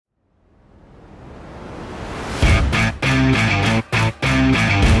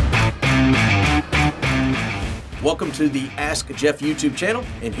Welcome to the Ask Jeff YouTube channel,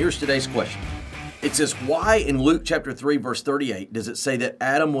 and here's today's question. It says, why in Luke chapter 3, verse 38 does it say that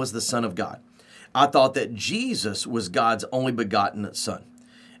Adam was the son of God? I thought that Jesus was God's only begotten son.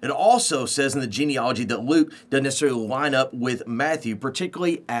 It also says in the genealogy that Luke doesn't necessarily line up with Matthew,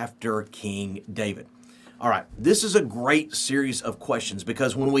 particularly after King David. All right, this is a great series of questions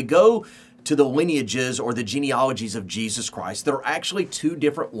because when we go to the lineages or the genealogies of Jesus Christ, there are actually two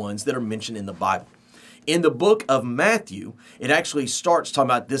different ones that are mentioned in the Bible. In the book of Matthew, it actually starts talking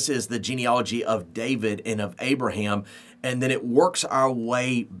about this is the genealogy of David and of Abraham, and then it works our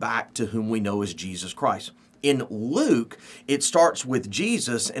way back to whom we know as Jesus Christ. In Luke, it starts with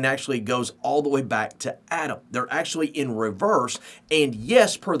Jesus and actually goes all the way back to Adam. They're actually in reverse, and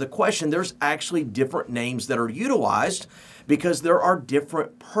yes, per the question, there's actually different names that are utilized because there are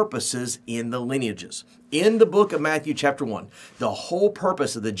different purposes in the lineages. In the book of Matthew chapter 1, the whole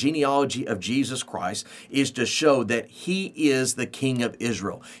purpose of the genealogy of Jesus Christ is to show that he is the King of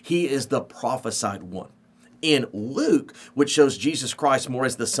Israel. He is the prophesied one. In Luke, which shows Jesus Christ more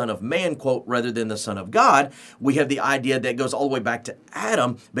as the Son of Man, quote, rather than the Son of God, we have the idea that goes all the way back to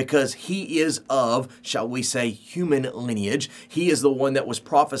Adam because he is of, shall we say, human lineage. He is the one that was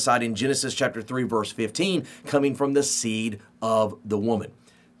prophesied in Genesis chapter 3, verse 15, coming from the seed of the woman.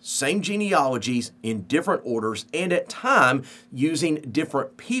 Same genealogies in different orders and at time using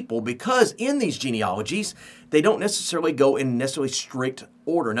different people because in these genealogies, they don't necessarily go in necessarily strict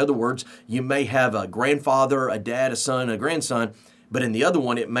order. In other words, you may have a grandfather, a dad, a son, a grandson, but in the other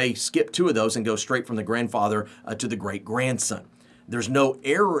one, it may skip two of those and go straight from the grandfather to the great-grandson. There's no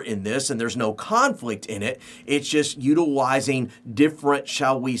error in this and there's no conflict in it. It's just utilizing different,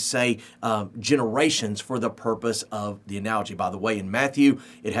 shall we say, generations for the purpose of the analogy. By the way, in Matthew,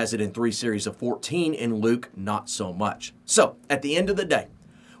 it has it in 3 series of 14. In Luke, not so much. So at the end of the day,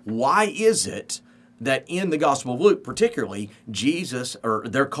 why is it that in the Gospel of Luke, particularly,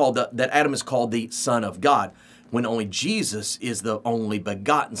 that Adam is called the Son of God, when only Jesus is the only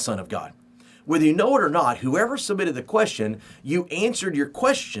begotten Son of God? Whether you know it or not, whoever submitted the question, you answered your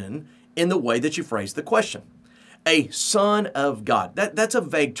question in the way that you phrased the question. A son of God. That's a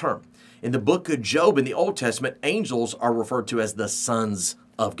vague term. In the book of Job in the Old Testament, angels are referred to as the sons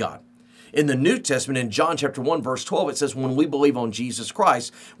of God. In the New Testament, in John chapter 1, verse 12, it says, when we believe on Jesus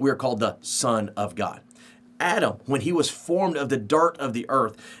Christ, we are called the Son of God. Adam, when he was formed of the dirt of the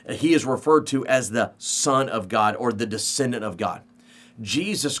earth, he is referred to as the Son of God or the descendant of God.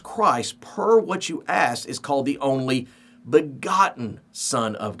 Jesus Christ, per what you asked, is called the only begotten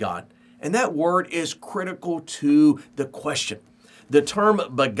Son of God. And that word is critical to the question. The term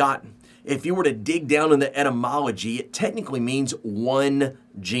begotten, if you were to dig down in the etymology, it technically means one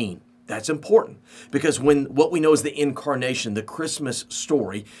gene. That's important because what we know is the incarnation, the Christmas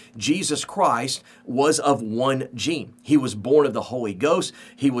story, Jesus Christ was of one gene. He was born of the Holy Ghost.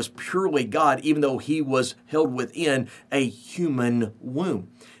 He was purely God, even though he was held within a human womb.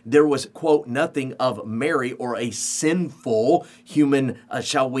 There was, quote, nothing of Mary or a sinful human,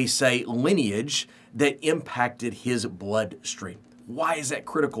 shall we say, lineage that impacted his bloodstream. Why is that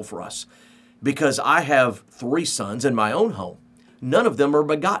critical for us? Because I have 3 sons in my own home. None of them are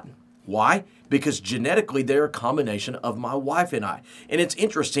begotten. Why? Because genetically, they're a combination of my wife and I. And it's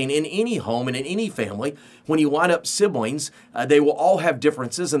interesting, in any home and in any family, when you line up siblings, they will all have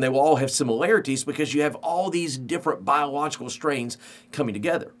differences and they will all have similarities because you have all these different biological strains coming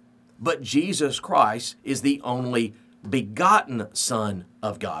together. But Jesus Christ is the only begotten Son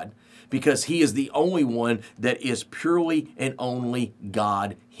of God because he is the only one that is purely and only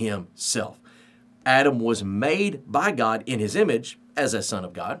God himself. Adam was made by God in his image as a son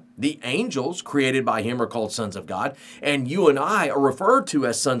of God. The angels created by him are called sons of God. And you and I are referred to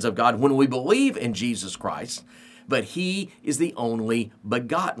as sons of God when we believe in Jesus Christ. But he is the only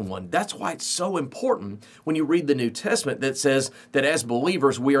begotten one. That's why it's so important when you read the New Testament that says that as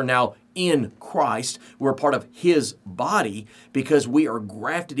believers, we are now in Christ. We're part of his body because we are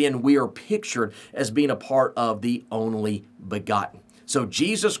grafted in. We are pictured as being a part of the only begotten. So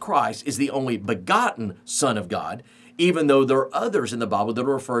Jesus Christ is the only begotten Son of God, even though there are others in the Bible that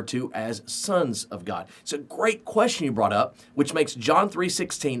are referred to as sons of God. It's a great question you brought up, which makes John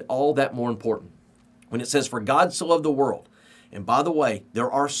 3:16 all that more important. When it says, for God so loved the world. And by the way, there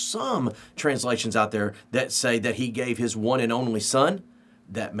are some translations out there that say that he gave his one and only son.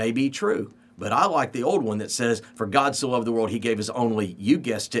 That may be true. But I like the old one that says, for God so loved the world, he gave his only, you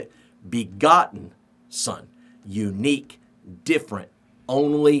guessed it, begotten son. Unique, different,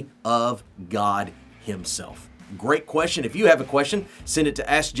 only of God himself. Great question. If you have a question, send it to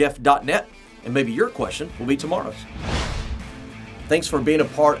askjeff.net, and maybe your question will be tomorrow's. Thanks for being a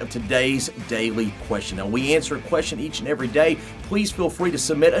part of today's daily question. Now, we answer a question each and every day. Please feel free to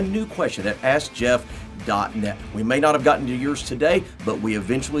submit a new question at AskJeff.net. We may not have gotten to yours today, but we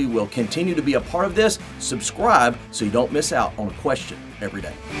eventually will continue to be a part of this. Subscribe so you don't miss out on a question every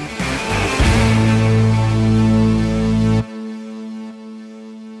day.